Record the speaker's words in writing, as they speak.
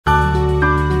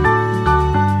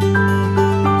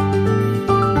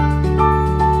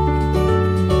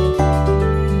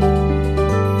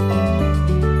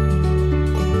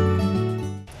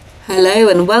Hello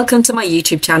and welcome to my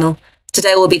YouTube channel.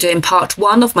 Today we'll be doing part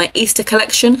 1 of my Easter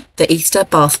collection, the Easter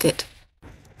basket.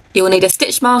 You will need a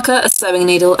stitch marker, a sewing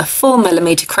needle, a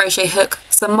 4mm crochet hook,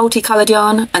 some multicoloured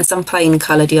yarn and some plain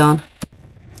coloured yarn.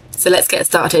 So let's get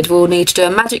started. We'll need to do a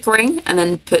magic ring and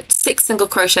then put 6 single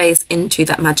crochets into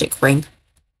that magic ring.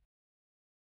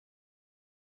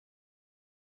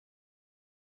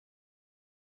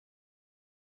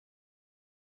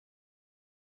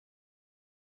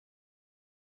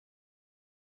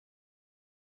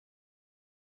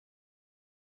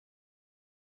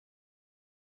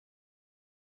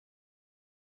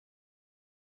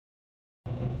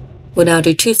 We'll now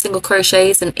do 2 single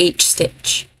crochets in each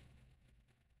stitch.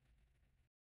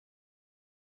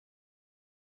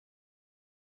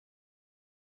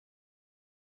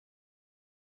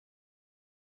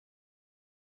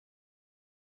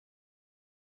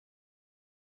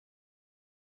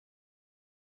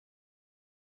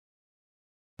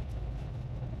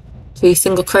 Two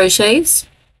single crochets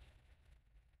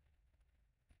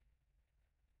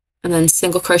and then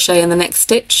single crochet in the next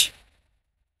stitch,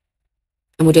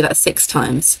 and we'll do that 6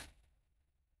 times.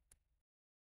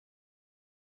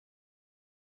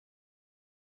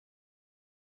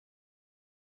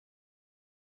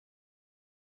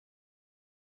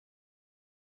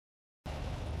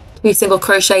 Two single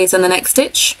crochets in the next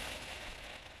stitch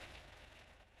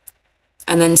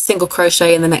and then single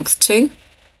crochet in the next 2,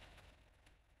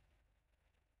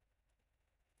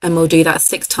 and we'll do that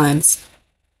 6 times.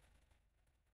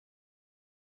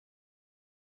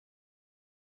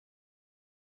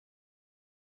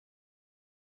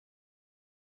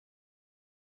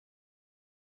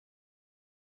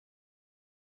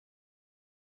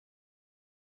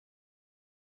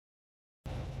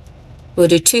 We'll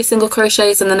do 2 single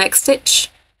crochets in the next stitch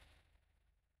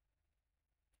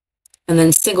and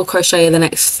then single crochet in the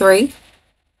next 3,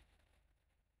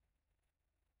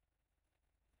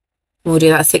 and we'll do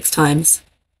that 6 times.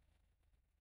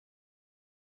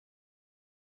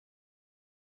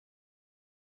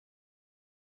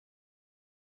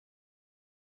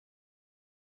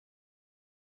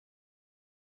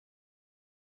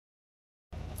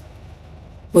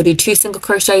 We'll do 2 single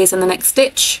crochets in the next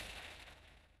stitch,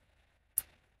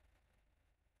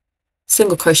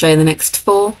 single crochet in the next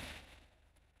 4,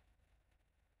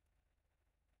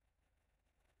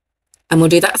 and we'll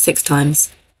do that 6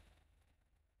 times.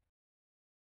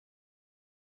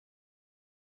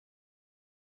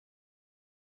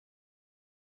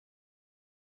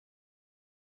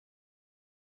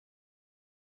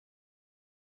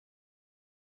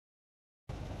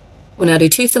 We'll now do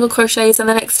 2 single crochets in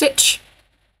the next stitch,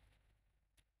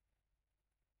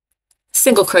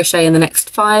 single crochet in the next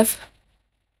 5,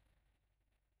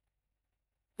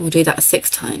 and we'll do that 6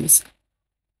 times.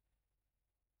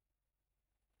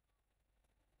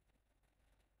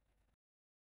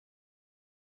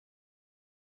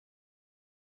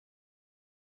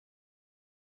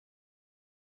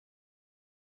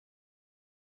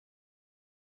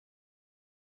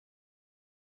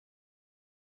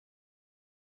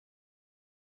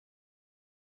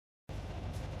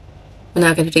 We're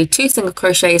now going to do 2 single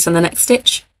crochets in the next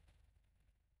stitch,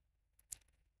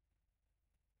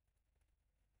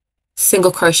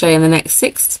 single crochet in the next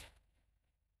 6,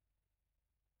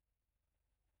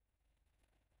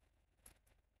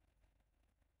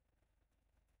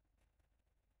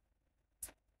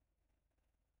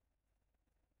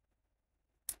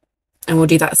 and we'll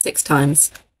do that 6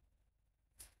 times.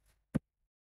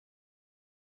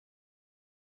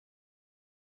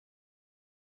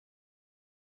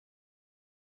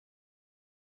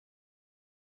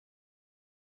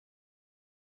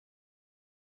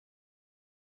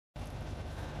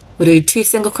 We'll do 2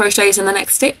 single crochets in the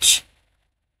next stitch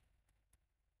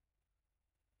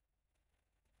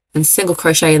and single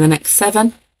crochet in the next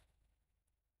 7,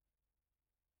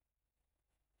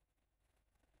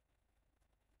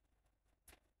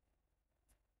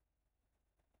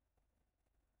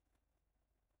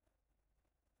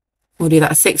 we'll do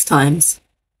that 6 times.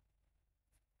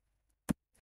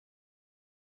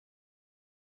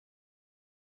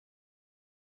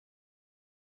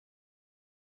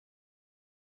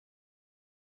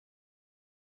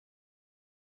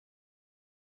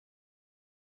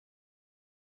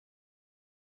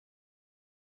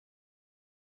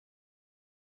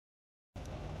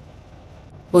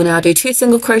 We'll now do 2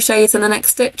 single crochets in the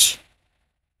next stitch,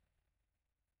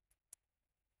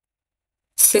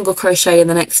 single crochet in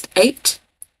the next 8,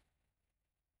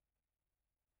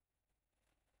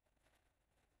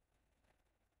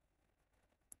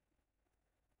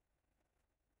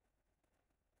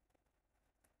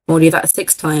 we'll do that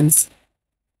 6 times.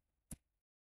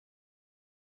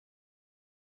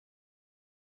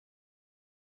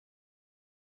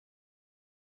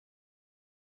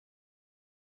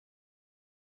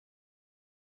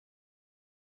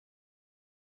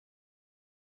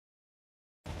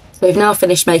 So we've now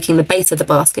finished making the base of the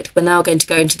basket. We're now going to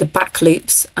go into the back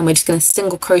loops, and we're just going to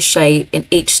single crochet in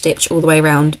each stitch all the way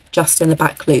around, just in the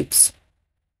back loops.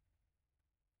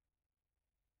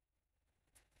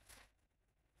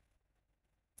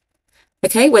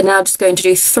 Okay, we're now just going to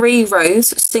do 3 rows,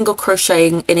 single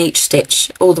crocheting in each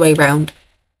stitch all the way around.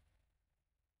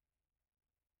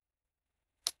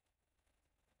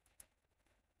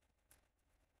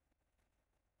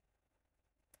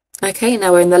 Okay,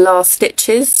 now we're in the last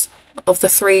stitches of the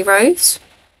 3 rows.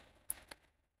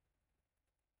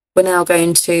 We're now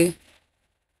going to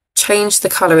change the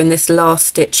colour in this last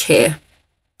stitch here.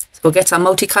 So we'll get our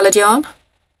multicoloured yarn,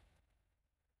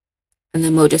 and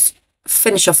then we'll just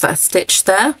finish off that stitch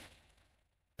there.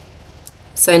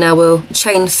 So now we'll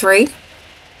chain 3,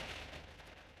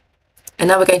 and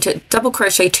now we're going to double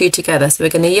crochet 2 together. So we're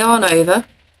going to yarn over,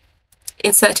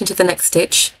 insert into the next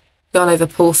stitch, yarn over,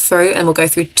 pull through, and we'll go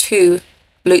through 2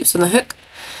 loops on the hook,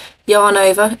 yarn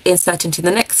over, insert into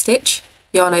the next stitch,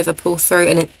 yarn over, pull through,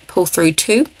 and pull through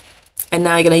 2, and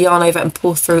now you're going to yarn over and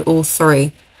pull through all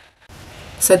 3.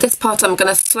 So this part I'm going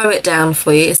to slow it down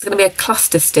for you. It's going to be a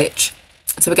cluster stitch.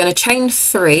 So we're going to chain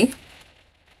 3,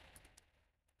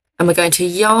 and we're going to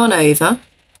yarn over, and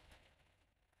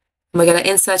we're going to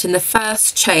insert in the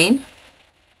first chain.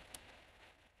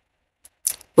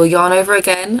 We'll yarn over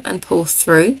again and pull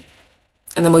through,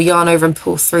 and then we'll yarn over and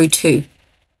pull through 2.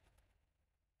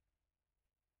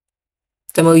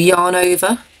 Then we'll yarn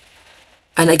over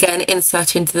and again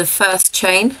insert into the first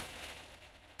chain.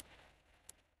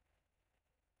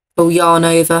 We'll yarn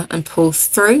over and pull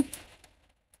through.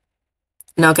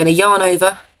 Now going to yarn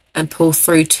over and pull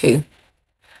through 2.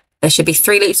 There should be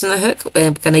 3 loops on the hook.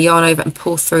 We're going to yarn over and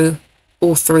pull through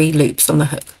all 3 loops on the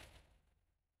hook.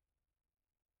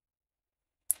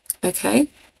 Okay,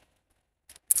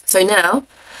 so now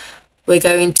we're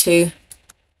going to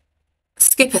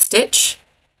skip a stitch,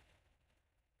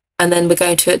 and then we're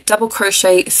going to double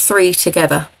crochet 3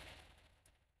 together.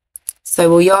 So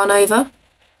we'll yarn over,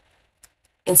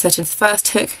 insert into the first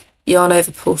hook, yarn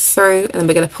over, pull through, and then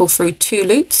we're going to pull through 2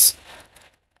 loops,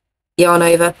 yarn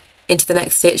over into the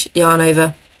next stitch, yarn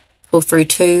over, pull through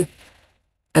 2,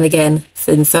 and again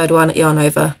for the third one, yarn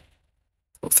over,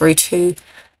 pull through 2.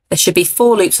 There should be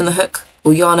 4 loops on the hook.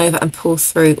 We'll yarn over and pull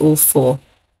through all 4.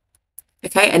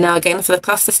 Okay, and now again for the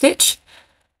cluster stitch,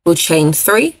 we'll chain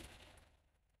 3.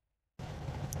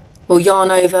 We'll yarn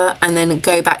over and then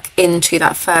go back into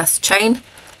that first chain.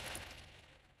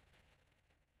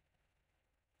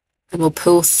 And we'll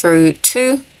pull through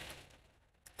 2.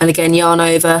 And again, yarn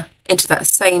over into that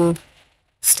same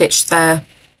stitch there.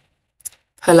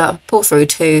 Pull up, pull through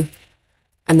 2,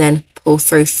 and then pull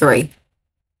through 3.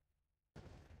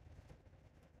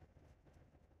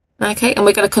 Okay, and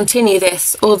we're going to continue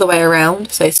this all the way around.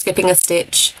 So skipping a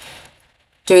stitch,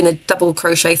 doing the double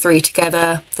crochet 3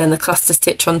 together, then the cluster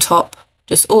stitch on top,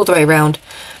 just all the way around.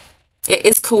 It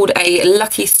is called a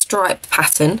lucky stripe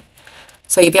pattern.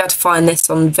 So you'll be able to find this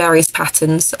on various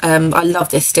patterns. I love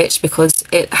this stitch because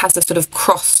it has a sort of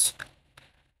cross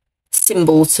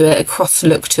symbol to it, a cross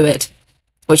look to it,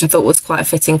 which I thought was quite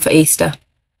fitting for Easter.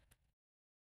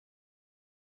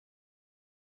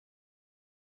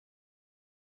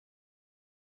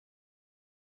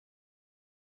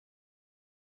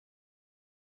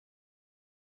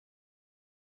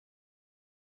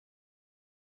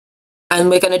 And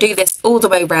we're going to do this all the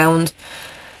way round.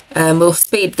 We'll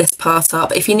speed this part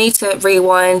up. If you need to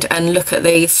rewind and look at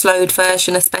the slowed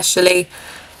version especially,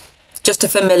 just to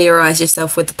familiarise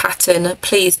yourself with the pattern,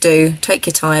 please do, take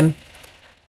your time.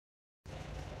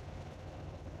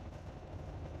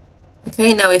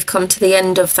 Okay, now we've come to the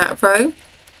end of that row.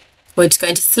 We're just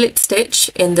going to slip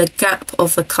stitch in the gap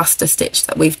of the cluster stitch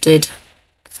that we've did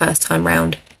first time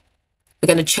round. We're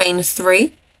going to chain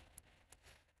 3.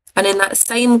 And in that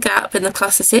same gap in the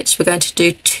cluster stitch, we're going to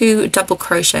do 2 double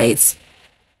crochets.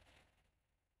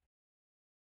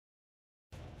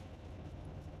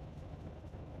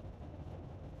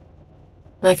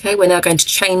 Okay, we're now going to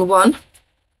chain 1,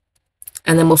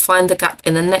 and then we'll find the gap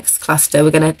in the next cluster.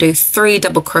 We're going to do 3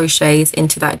 double crochets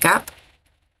into that gap.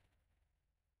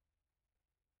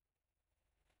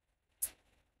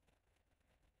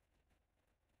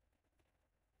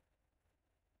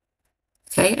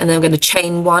 Okay, and then we're going to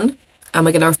chain 1, and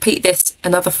we're going to repeat this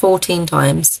another 14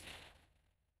 times.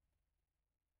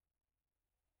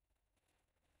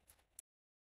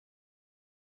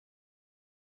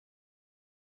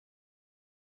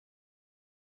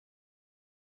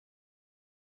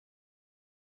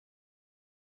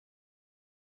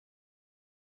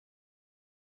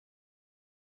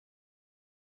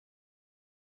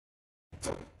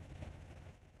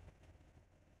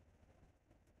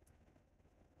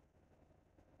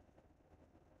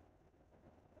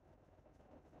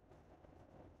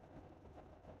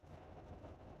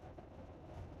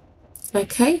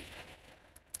 Okay,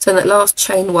 so in that last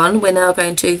chain one, we're now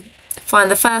going to find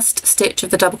the first stitch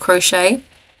of the double crochet, and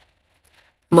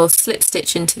we'll slip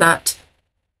stitch into that.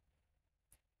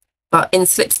 But in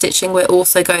slip stitching, we're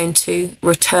also going to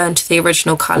return to the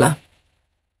original colour.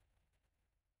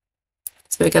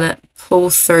 So we're going to pull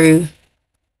through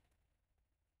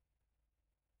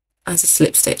as a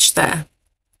slip stitch there.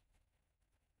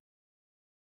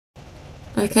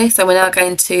 Okay, so we're now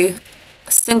going to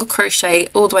single crochet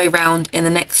all the way around in the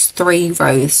next 3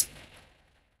 rows.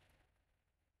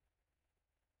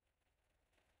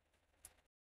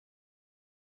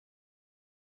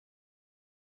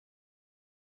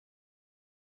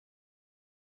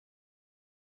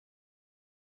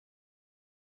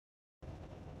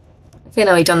 Okay,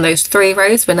 now we've done those 3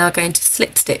 rows, we're now going to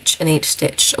slip stitch in each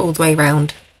stitch all the way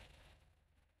around.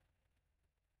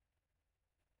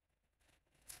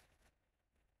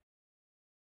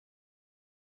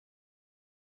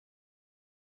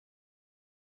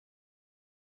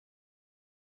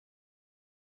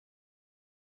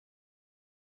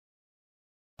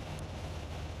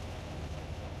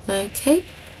 Okay,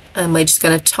 and we're just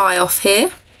going to tie off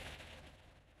here.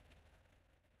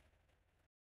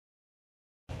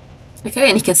 Okay,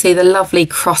 and you can see the lovely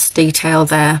cross detail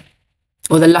there,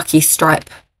 or the lucky stripe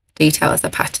detail as the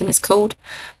pattern is called.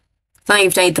 Now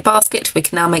you've made the basket, we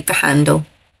can now make the handle.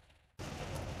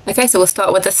 Okay, so we'll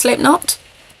start with the slip knot.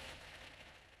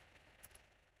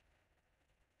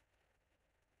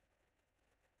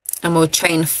 And we'll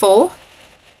chain 4.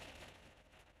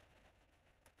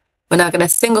 We're now going to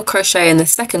single crochet in the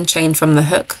second chain from the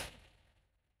hook.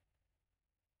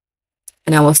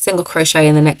 And now we'll single crochet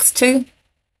in the next 2.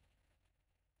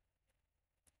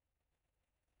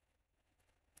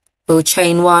 We'll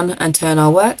chain 1 and turn our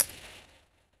work.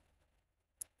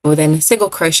 We'll then single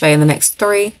crochet in the next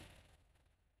 3.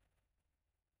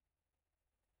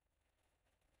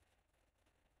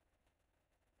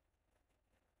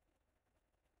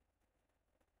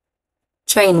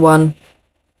 Chain 1,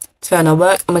 turn our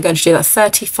work, and we're going to do that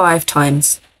 35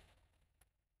 times.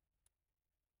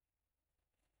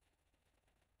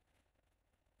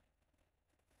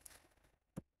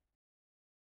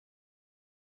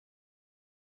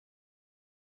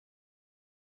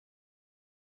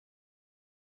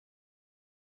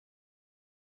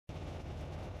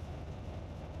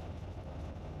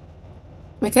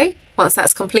 Okay, once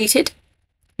that's completed,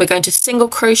 we're going to single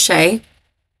crochet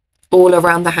all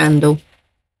around the handle.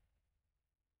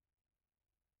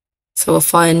 So we'll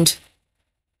find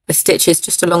the stitches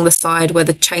just along the side where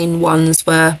the chain 1s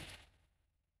were.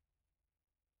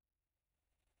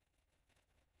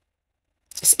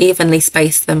 Just evenly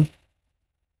space them.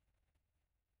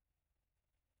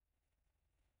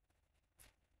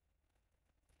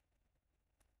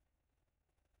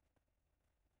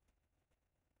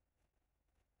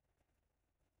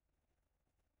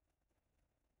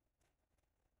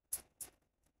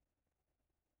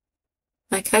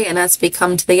 Okay, and as we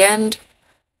come to the end,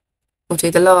 we'll do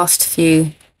the last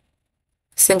few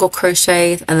single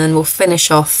crochets and then we'll finish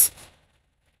off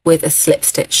with a slip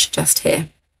stitch just here.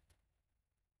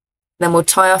 Then we'll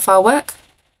tie off our work.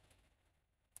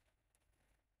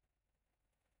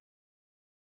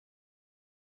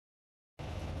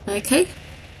 Okay,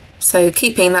 so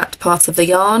keeping that part of the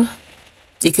yarn,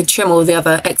 you can trim all the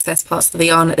other excess parts of the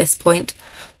yarn at this point.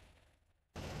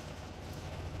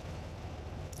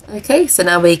 Okay, so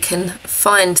now we can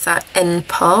find that end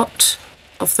part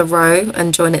of the row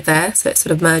and join it there so it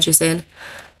sort of merges in.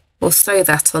 We'll sew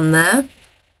that on there.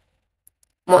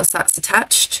 Once that's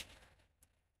attached,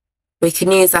 we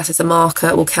can use that as a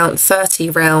marker. We'll count 30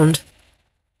 round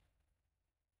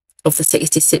of the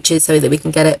 60 stitches so that we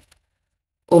can get it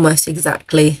almost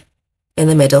exactly in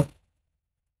the middle.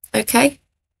 Okay,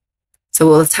 so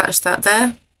we'll attach that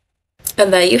there.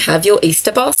 And there you have your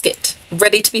Easter basket,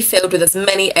 ready to be filled with as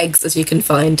many eggs as you can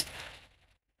find.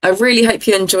 I really hope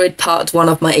you enjoyed part 1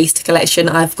 of my Easter collection.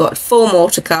 I've got 4 more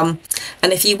to come.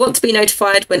 And if you want to be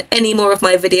notified when any more of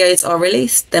my videos are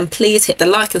released, then please hit the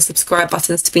like and subscribe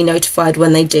buttons to be notified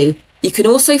when they do. You can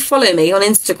also follow me on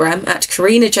Instagram at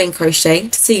Karina Jane Crochet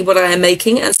to see what I am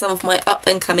making and some of my up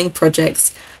and coming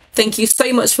projects. Thank you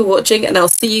so much for watching, and I'll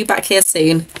see you back here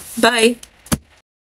soon. Bye!